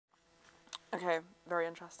Okay, very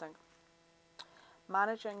interesting.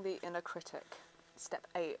 Managing the inner critic. Step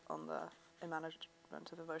 8 on the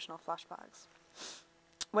management of emotional flashbacks.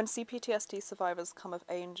 When Cptsd survivors come of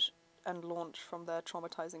age and launch from their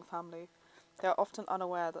traumatizing family, they are often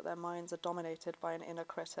unaware that their minds are dominated by an inner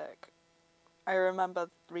critic. I remember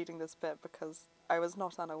reading this bit because I was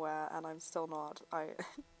not unaware, and I'm still not.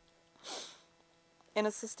 In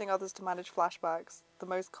assisting others to manage flashbacks, the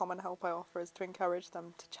most common help I offer is to encourage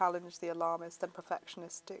them to challenge the alarmist and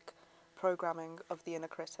perfectionistic programming of the inner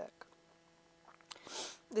critic.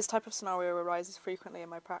 This type of scenario arises frequently in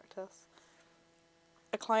my practice.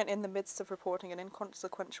 A client in the midst of reporting an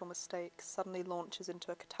inconsequential mistake suddenly launches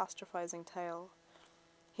into a catastrophizing tale.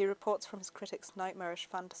 He reports from his critic's nightmarish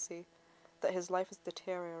fantasy that his life is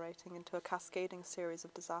deteriorating into a cascading series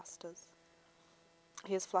of disasters.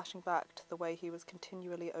 He is flashing back to the way he was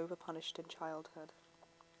continually overpunished in childhood.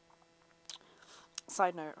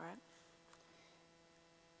 Side note, right?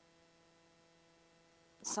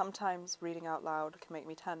 Sometimes reading out loud can make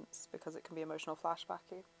me tense because it can be emotional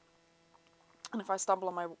flashbacky. And if I stumble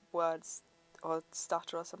on my words or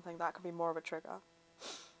stutter or something, that can be more of a trigger.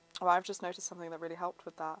 Well, I've just noticed something that really helped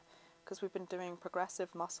with that, because we've been doing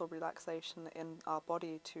progressive muscle relaxation in our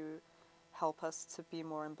body to help us to be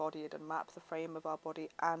more embodied and map the frame of our body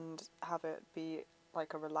and have it be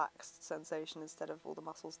like a relaxed sensation instead of all the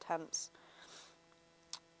muscles tense.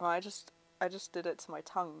 Well, I just did it to my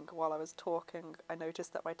tongue while I was talking. I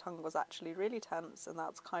noticed that my tongue was actually really tense, and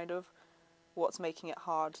that's kind of what's making it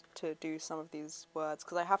hard to do some of these words,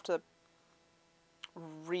 because I have to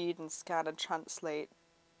read and scan and translate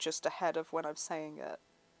just ahead of when I'm saying it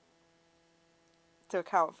to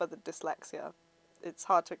account for the dyslexia. It's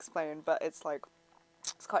hard to explain, but it's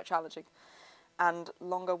quite challenging. And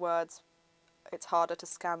longer words, it's harder to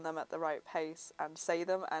scan them at the right pace and say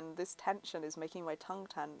them, and this tension is making my tongue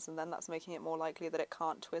tense, and then that's making it more likely that it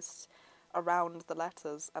can't twist around the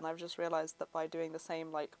letters. And I've just realised that by doing the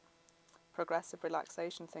same progressive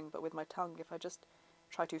relaxation thing but with my tongue, if I just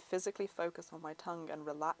try to physically focus on my tongue and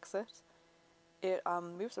relax it, it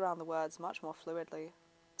moves around the words much more fluidly.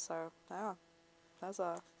 So yeah, there's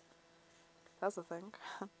a thing.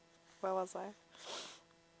 Where was I?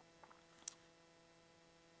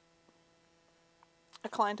 A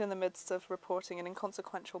client in the midst of reporting an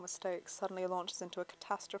inconsequential mistake suddenly launches into a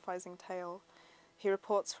catastrophizing tale. He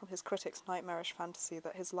reports from his critic's nightmarish fantasy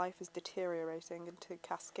that his life is deteriorating into a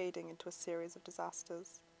cascading series of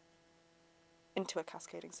disasters.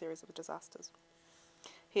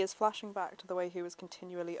 He is flashing back to the way he was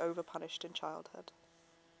continually overpunished in childhood.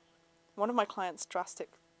 One of my clients'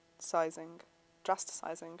 drasticizing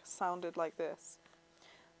sounded like this.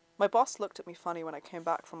 My boss looked at me funny when I came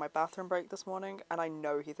back from my bathroom break this morning, and I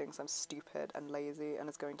know he thinks I'm stupid and lazy and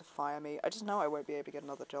is going to fire me. I just know I won't be able to get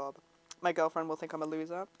another job. My girlfriend will think I'm a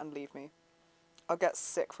loser and leave me. I'll get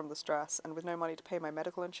sick from the stress, and with no money to pay my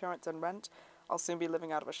medical insurance and rent, I'll soon be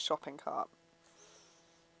living out of a shopping cart.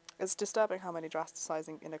 It's disturbing how many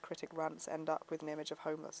drasticizing inner critic rants end up with an image of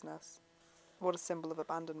homelessness. What a symbol of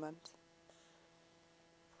abandonment.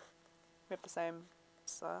 We have the same.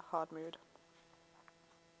 It's a hard mood.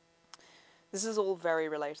 This is all very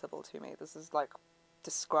relatable to me. This is like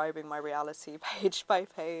describing my reality page by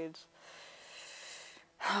page.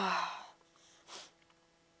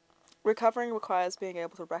 Recovering requires being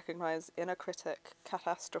able to recognize inner critic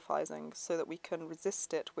catastrophizing so that we can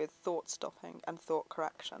resist it with thought stopping and thought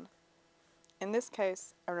correction. In this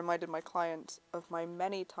case, I reminded my client of my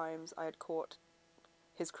many times I had caught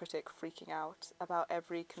his critic freaking out about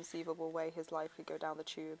every conceivable way his life could go down the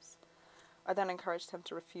tubes. I then encouraged him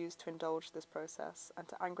to refuse to indulge this process and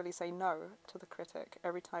to angrily say no to the critic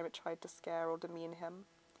every time it tried to scare or demean him.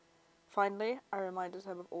 Finally, I reminded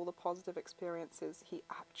him of all the positive experiences he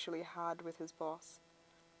actually had with his boss,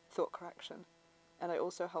 thought correction, and I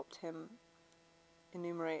also helped him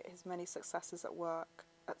enumerate his many successes at work,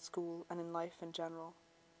 at school, and in life in general.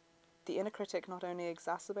 The inner critic not only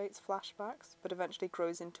exacerbates flashbacks, but eventually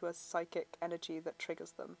grows into a psychic energy that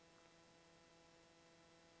triggers them.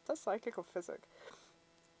 Is that psychic or physic?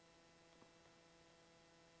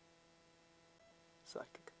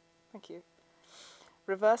 Psychic. Thank you.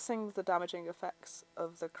 Reversing the damaging effects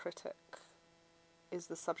of the critic is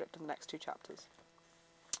the subject of the next two chapters.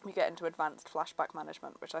 We get into advanced flashback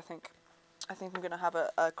management, which I think I'm going to have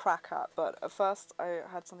a crack at, but at first I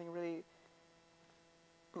had something really...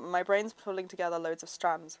 My brain's pulling together loads of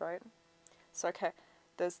strands, right? So, okay,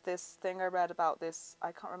 there's this thing I read about this,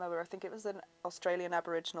 I can't remember, I think it was an Australian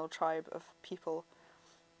Aboriginal tribe of people,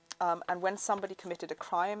 and when somebody committed a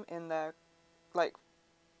crime in their,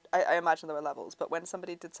 I imagine there were levels, but when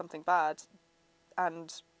somebody did something bad,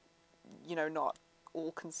 and you know, not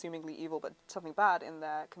all-consumingly evil, but something bad in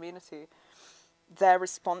their community, their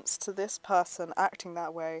response to this person acting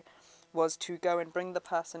that way was to go and bring the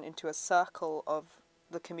person into a circle of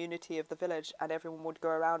the community of the village, and everyone would go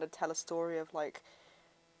around and tell a story of, like,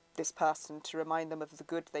 this person to remind them of the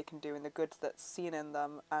good they can do and the good that's seen in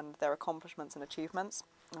them and their accomplishments and achievements.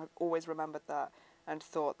 I've always remembered that and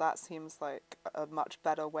thought that seems like a much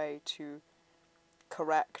better way to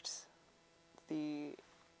correct the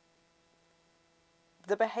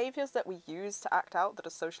behaviours that we use to act out that are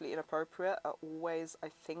socially inappropriate are always, I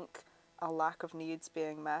think, a lack of needs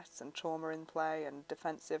being met and trauma in play and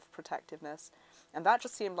defensive protectiveness. And that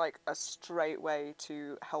just seemed like a straight way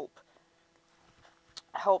to help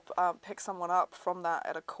pick someone up from that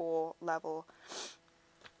at a core level.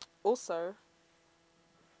 Also,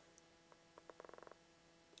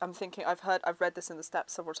 I'm thinking, I've read this in the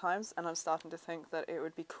steps several times, and I'm starting to think that it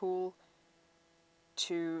would be cool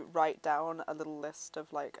to write down a little list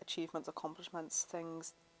of, like, achievements, accomplishments,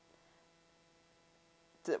 things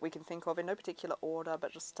that we can think of in no particular order,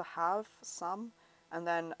 but just to have some, and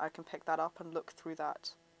then I can pick that up and look through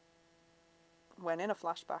that when in a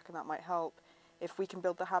flashback, and that might help. If we can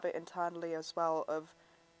build the habit internally as well of,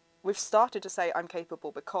 we've started to say I'm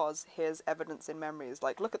capable because here's evidence in memories,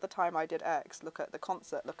 like, look at the time I did X, look at the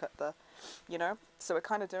concert, look at the, you know, so we're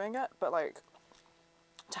kind of doing it, but, like,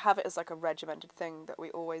 to have it as, like, a regimented thing that we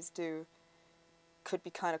always do could be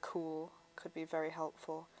kind of cool, could be very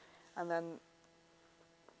helpful. And then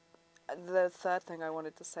the third thing I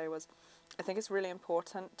wanted to say was, I think it's really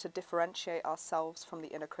important to differentiate ourselves from the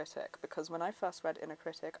inner critic, because when I first read Inner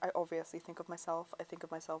Critic, I obviously think of myself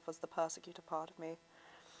as the persecutor part of me.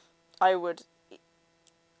 I would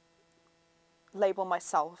label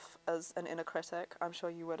myself as an inner critic. I'm sure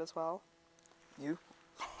you would as well. You?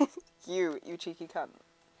 You cheeky cunt.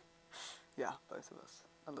 Yeah, both of us.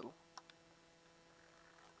 A little.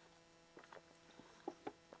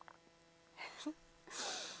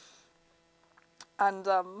 And,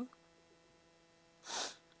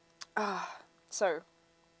 so,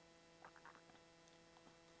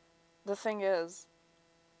 the thing is,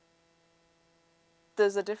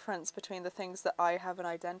 there's a difference between the things that I have an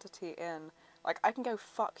identity in. Like, I can go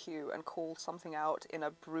fuck you and call something out in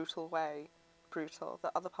a brutal way,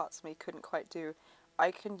 that other parts of me couldn't quite do.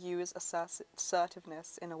 I can use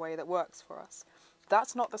assertiveness in a way that works for us.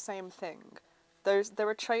 That's not the same thing. There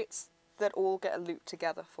are traits that all get looped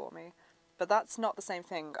together for me, but that's not the same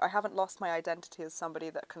thing. I haven't lost my identity as somebody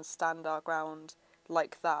that can stand our ground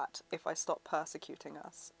like that if I stop persecuting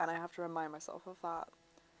us, and I have to remind myself of that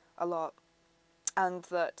a lot. And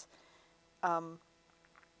that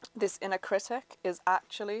this inner critic is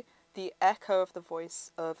actually the echo of the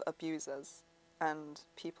voice of abusers and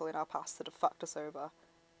people in our past that have fucked us over.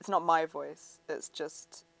 It's not my voice, it's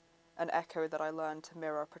just an echo that I learned to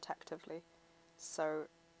mirror protectively. So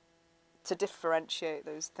to differentiate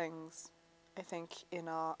those things, I think, in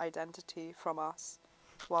our identity from us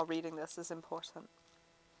while reading this is important.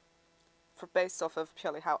 Based off of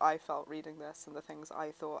purely how I felt reading this and the things I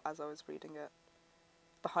thought as I was reading it,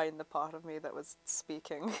 behind the part of me that was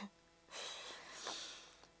speaking.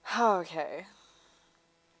 Okay.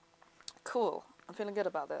 Cool. I'm feeling good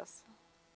about this.